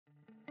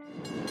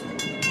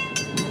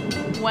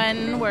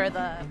When were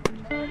the...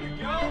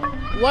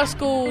 What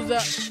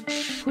schools?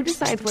 Who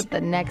decides what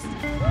the next...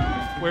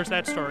 Where's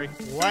that story?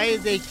 Why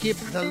they keep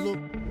the loop?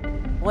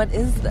 What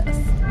is this?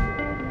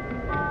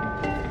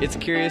 It's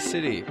Curious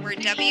City, where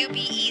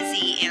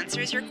WBEZ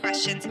answers your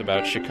questions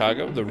about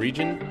Chicago, the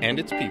region, and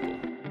its people.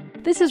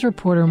 This is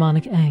reporter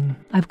Monica Eng.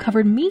 I've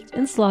covered meat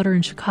and slaughter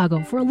in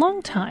Chicago for a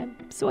long time,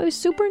 so I was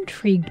super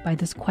intrigued by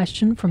this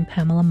question from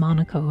Pamela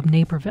Monaco of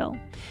Naperville.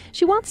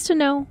 She wants to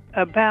know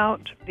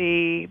about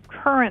the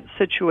current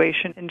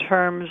situation in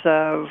terms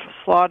of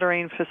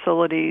slaughtering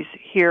facilities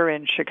here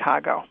in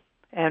Chicago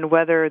and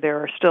whether there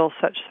are still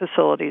such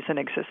facilities in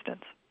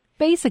existence.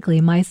 Basically,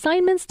 my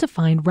assignment's to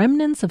find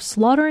remnants of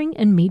slaughtering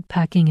and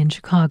meatpacking in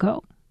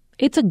Chicago.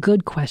 It's a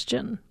good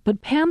question,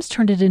 but Pam's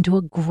turned it into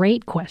a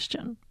great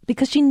question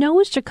because she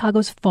knows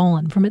Chicago's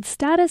fallen from its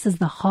status as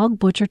the hog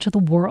butcher to the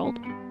world.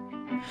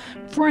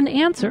 For an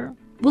answer,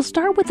 we'll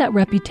start with that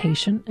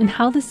reputation and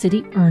how the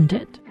city earned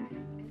it.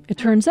 It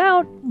turns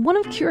out, one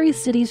of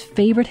Curious City's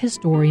favorite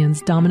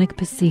historians, Dominic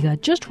Pasiga,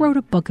 just wrote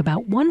a book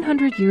about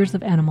 100 years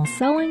of animal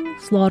selling,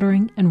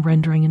 slaughtering, and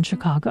rendering in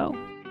Chicago.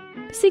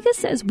 Pasiga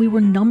says we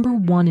were number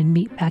one in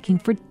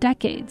meatpacking for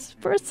decades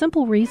for a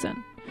simple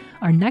reason.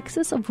 Our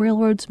nexus of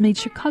railroads made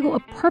Chicago a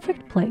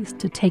perfect place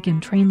to take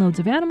in trainloads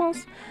of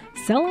animals,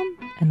 sell them,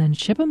 and then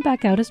ship them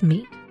back out as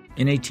meat.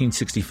 In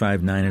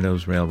 1865, 9 of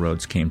those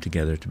railroads came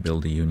together to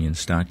build a Union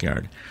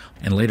stockyard.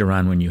 And later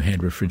on, when you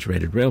had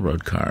refrigerated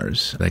railroad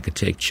cars that could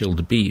take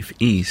chilled beef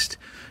east,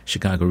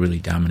 Chicago really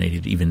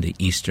dominated even the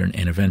eastern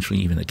and eventually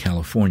even the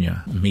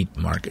California meat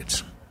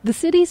markets. The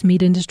city's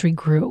meat industry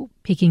grew,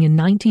 peaking in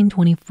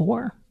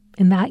 1924.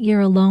 In that year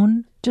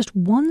alone, just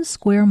 1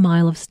 square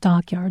mile of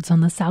stockyards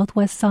on the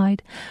southwest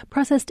side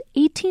processed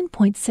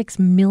 18.6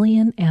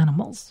 million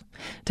animals.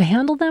 To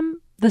handle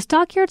them, the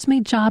stockyards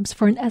made jobs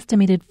for an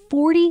estimated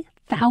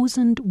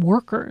 40,000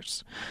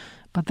 workers.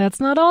 But that's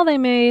not all they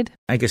made.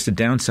 I guess the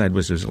downside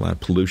was there's a lot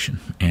of pollution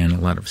and a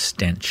lot of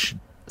stench.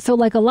 So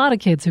like a lot of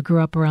kids who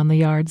grew up around the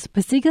yards,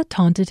 Pasiga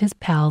taunted his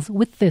pals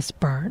with this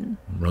burn.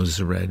 Roses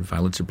are red,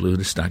 violets are blue,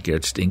 the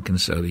stockyards stink, and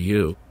so do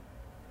you.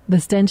 The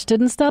stench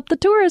didn't stop the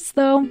tourists,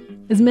 though.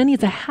 As many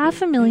as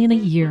 500,000 a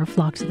year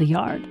flocked to the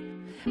yard.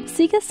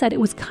 Pasiga said it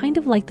was kind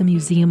of like the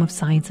Museum of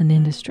Science and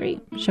Industry,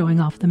 showing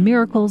off the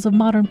miracles of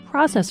modern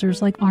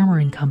processors like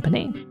Armour &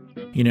 Company.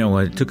 You know,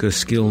 it took a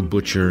skilled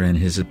butcher and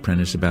his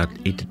apprentice about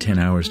 8 to 10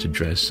 hours to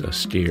dress a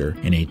steer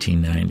in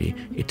 1890.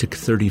 It took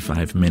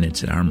 35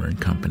 minutes at Armour &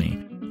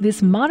 Company.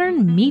 This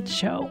modern meat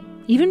show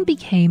even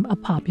became a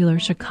popular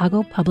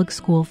Chicago public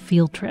school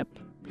field trip.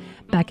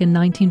 Back in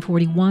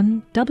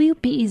 1941,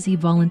 WBEZ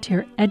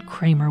volunteer Ed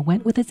Kramer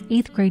went with his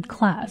 8th grade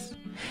class.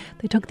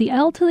 They took the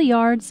L to the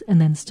yards and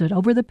then stood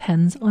over the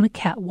pens on a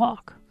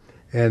catwalk.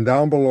 And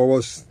down below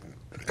us,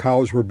 the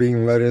cows were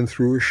being let in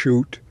through a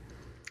chute.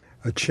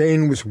 A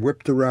chain was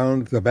whipped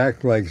around the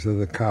back legs of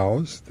the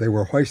cows. They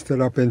were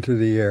hoisted up into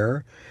the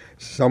air.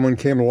 Someone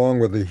came along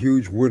with a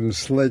huge wooden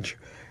sledge,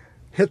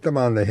 hit them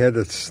on the head,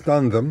 it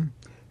stunned them,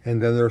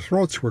 and then their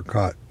throats were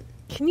cut.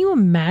 Can you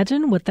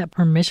imagine what that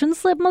permission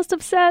slip must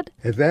have said?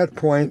 At that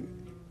point,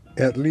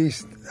 at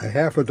least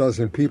 6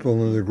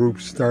 people in the group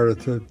started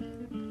to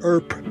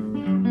erp.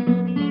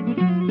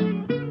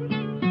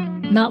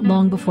 Not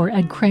long before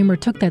Ed Kramer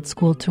took that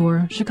school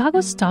tour,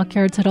 Chicago's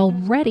stockyards had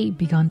already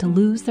begun to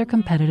lose their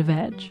competitive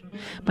edge.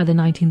 By the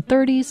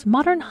 1930s,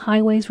 modern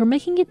highways were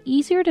making it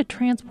easier to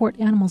transport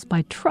animals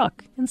by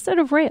truck instead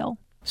of rail.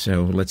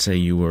 So let's say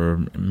you were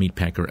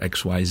meatpacker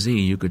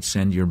XYZ, you could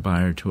send your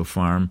buyer to a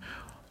farm,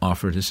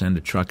 offer to send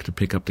a truck to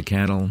pick up the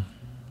cattle,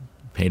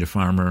 pay the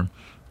farmer,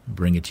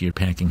 bring it to your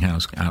packing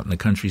house out in the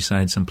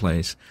countryside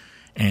someplace,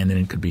 and then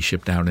it could be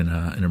shipped out in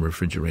a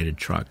refrigerated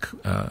truck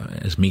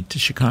as meat to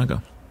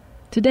Chicago.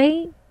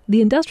 Today,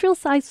 the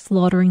industrial-sized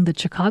slaughtering that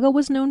Chicago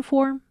was known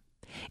for,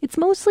 it's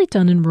mostly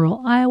done in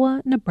rural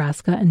Iowa,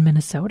 Nebraska, and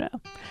Minnesota.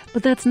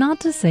 But that's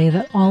not to say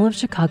that all of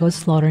Chicago's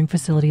slaughtering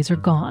facilities are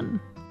gone.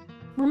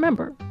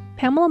 Remember,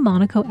 Pamela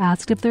Monaco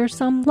asked if there are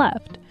some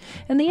left,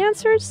 and the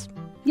answer is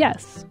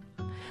yes.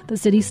 The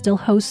city still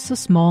hosts a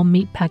small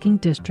meatpacking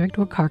district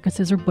where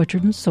carcasses are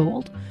butchered and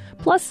sold,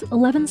 plus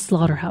 11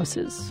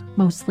 slaughterhouses,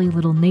 mostly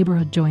little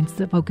neighborhood joints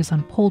that focus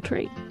on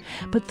poultry.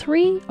 But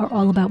 3 are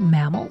all about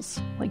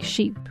mammals, like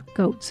sheep,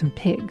 goats, and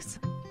pigs.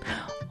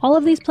 All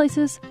of these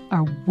places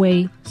are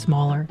way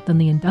smaller than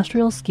the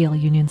industrial-scale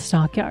Union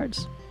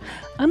stockyards.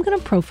 I'm going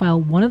to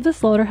profile one of the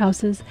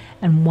slaughterhouses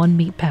and one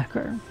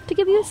meatpacker to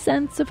give you a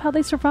sense of how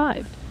they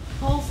survived.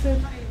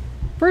 Halsted.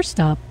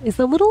 First up is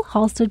the little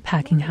Halsted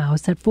packing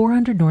house at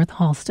 400 North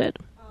Halsted.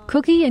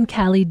 Cookie and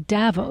Callie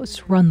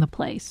Davos run the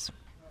place.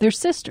 They're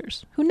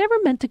sisters who never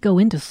meant to go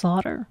into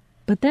slaughter,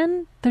 but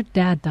then their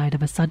dad died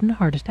of a sudden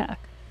heart attack.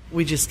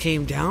 We just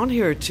came down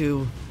here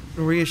to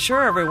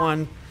reassure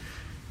everyone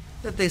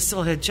that they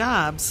still had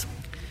jobs,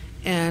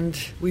 and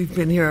we've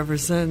been here ever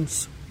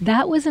since.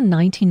 That was in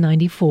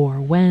 1994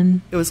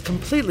 when... It was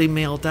completely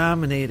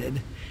male-dominated,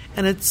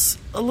 and it's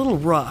a little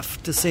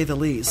rough, to say the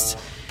least.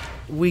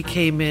 We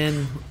came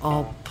in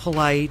all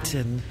polite,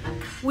 and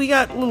we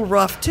got a little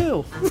rough,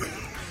 too.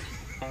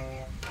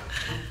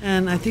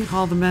 And I think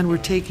all the men were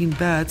taking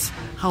bets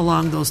how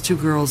long those two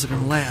girls are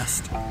going to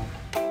last.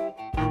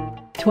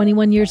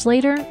 21 years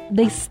later,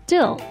 they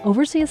still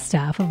oversee a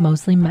staff of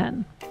mostly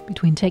men,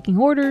 between taking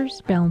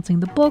orders, balancing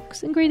the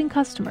books, and greeting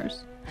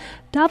customers.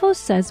 Davos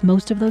says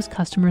most of those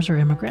customers are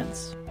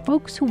immigrants,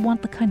 folks who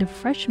want the kind of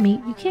fresh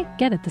meat you can't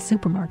get at the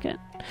supermarket,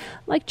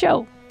 like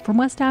Joe from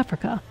West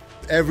Africa.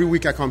 Every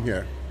week I come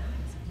here.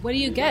 What do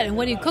you get and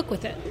what do you cook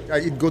with it?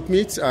 I eat goat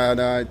meat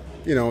and,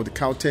 the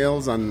cow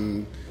tails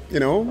and,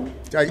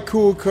 I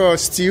cook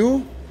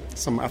stew,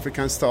 some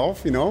African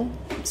stuff,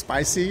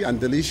 spicy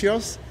and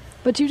delicious.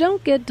 But you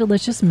don't get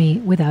delicious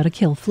meat without a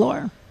kill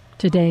floor.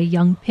 Today,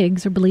 young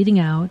pigs are bleeding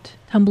out,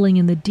 tumbling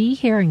in the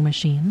de-hairing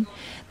machine,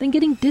 then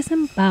getting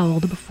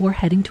disemboweled before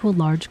heading to a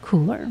large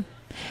cooler.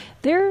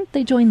 There,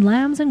 they join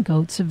lambs and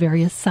goats of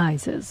various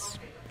sizes.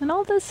 And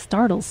all this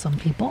startles some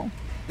people.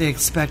 They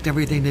expect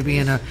everything to be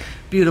in a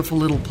beautiful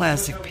little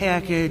plastic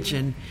package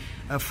and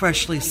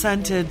freshly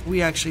scented.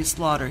 We actually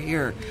slaughter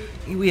here.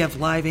 We have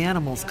live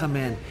animals come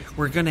in.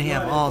 We're going to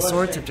have all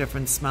sorts of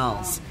different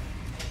smells.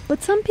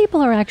 But some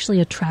people are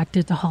actually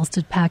attracted to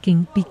Halstead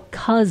packing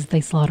because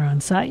they slaughter on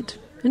site.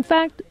 In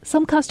fact,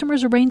 some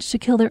customers arrange to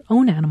kill their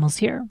own animals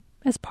here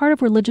as part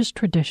of religious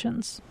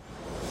traditions.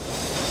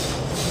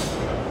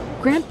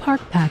 Grant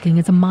Park Packing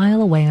is a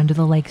mile away under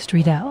the Lake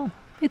Street L.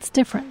 It's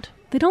different.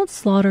 They don't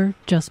slaughter,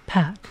 just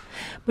pack.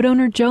 But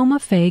owner Joe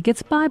Maffei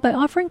gets by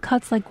offering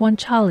cuts like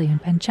guanciale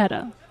and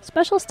pancetta,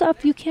 special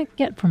stuff you can't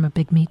get from a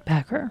big meat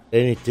packer.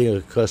 Anything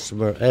a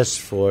customer asks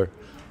for,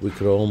 we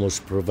could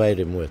almost provide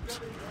him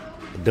with.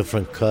 A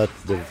different cut,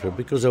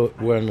 because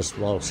we're on a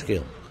small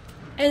scale.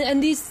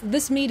 And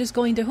this meat is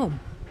going to whom?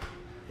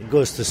 It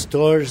goes to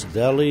stores,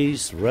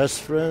 delis,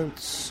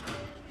 restaurants,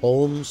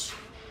 homes,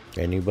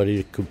 anybody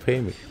that could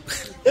pay me.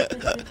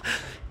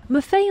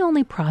 Maffei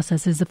only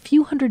processes a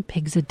few hundred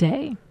pigs a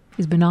day.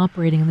 He's been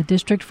operating in the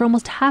district for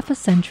almost half a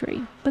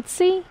century. But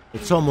see?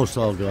 It's almost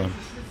all gone,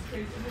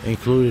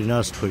 including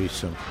us pretty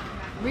soon.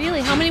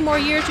 Really? How many more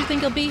years do you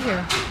think he'll be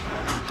here?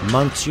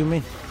 Months, you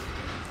mean?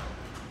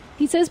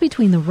 He says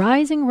between the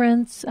rising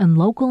rents and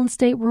local and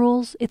state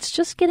rules, it's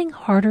just getting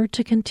harder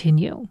to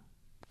continue.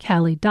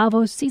 Callie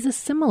Davos sees a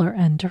similar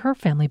end to her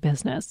family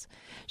business.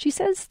 She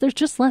says there's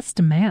just less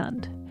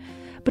demand.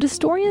 But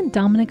historian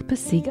Dominic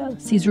Pasiga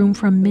sees room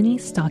for a mini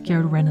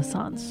stockyard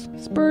renaissance,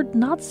 spurred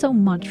not so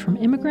much from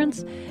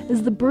immigrants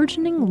as the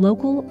burgeoning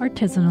local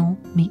artisanal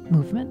meat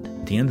movement.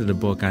 At the end of the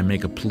book, I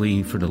make a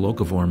plea for the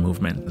locavore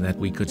movement, that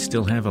we could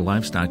still have a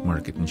livestock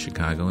market in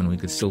Chicago and we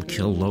could still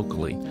kill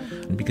locally.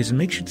 Because it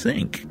makes you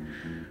think,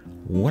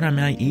 what am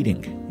I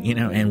eating?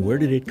 And where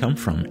did it come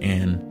from?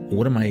 And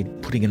what am I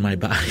putting in my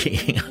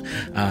body?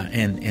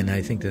 and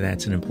I think that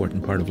that's an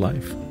important part of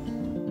life.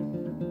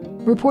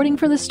 Reporting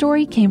for the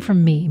story came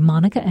from me,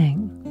 Monica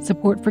Eng.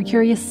 Support for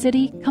Curious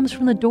City comes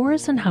from the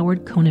Doris and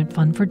Howard Conant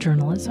Fund for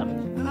Journalism.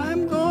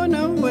 I'm going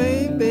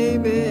away,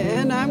 baby,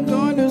 and I'm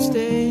going to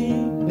stay.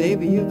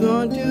 Baby, you're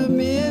going to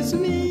miss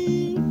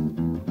me.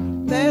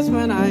 That's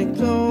when I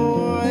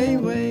go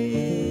away.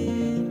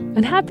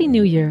 And Happy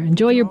New Year.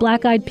 Enjoy your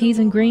black-eyed peas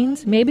and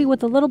greens, maybe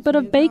with a little bit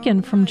of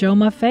bacon from Joe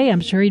Maffei.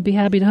 I'm sure he'd be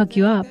happy to hook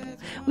you up.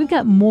 We've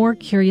got more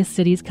Curious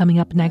Cities coming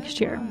up next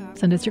year.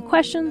 Send us your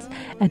questions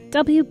at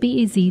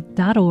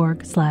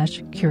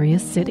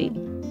wbez.org/Curious City.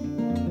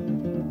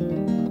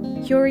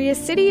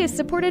 Curious City is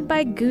supported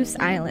by Goose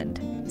Island.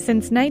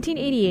 Since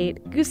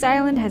 1988, Goose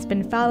Island has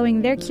been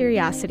following their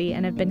curiosity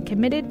and have been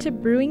committed to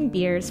brewing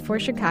beers for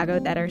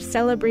Chicago that are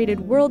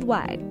celebrated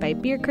worldwide by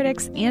beer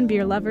critics and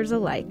beer lovers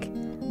alike.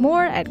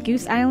 More at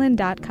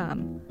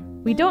gooseisland.com.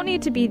 We don't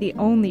need to be the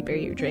only beer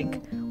you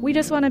drink. We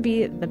just want to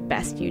be the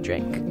best you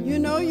drink. You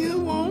know you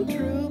want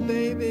true,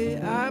 baby.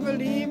 I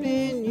believe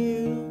in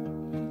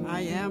you.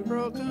 I am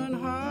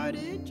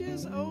broken-hearted,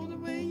 just oh the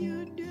way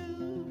you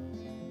do.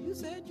 You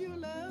said you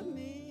love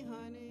me,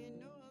 honey.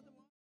 No other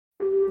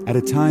one. At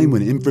a time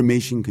when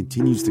information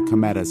continues to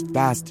come at us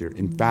faster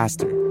and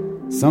faster,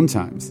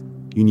 sometimes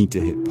you need to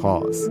hit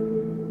pause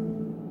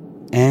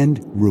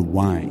and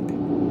rewind.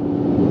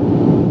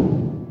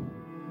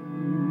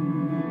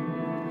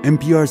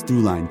 NPR's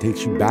Throughline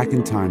takes you back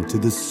in time to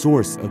the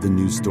source of the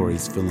news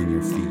stories filling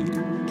your feed.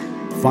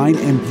 Find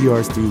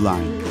NPR's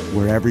Throughline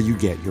wherever you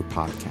get your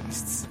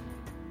podcasts.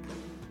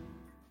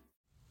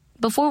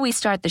 Before we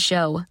start the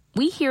show,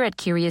 we here at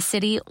Curious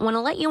City want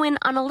to let you in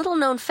on a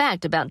little-known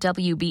fact about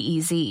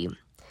WBEZ.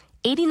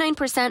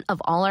 89%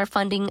 of all our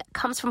funding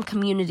comes from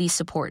community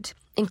support,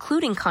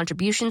 including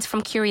contributions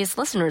from curious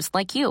listeners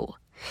like you.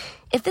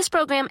 If this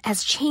program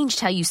has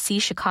changed how you see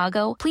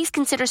Chicago, please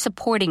consider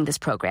supporting this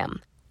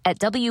program at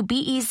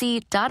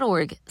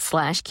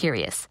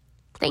wbez.org/curious.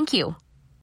 Thank you.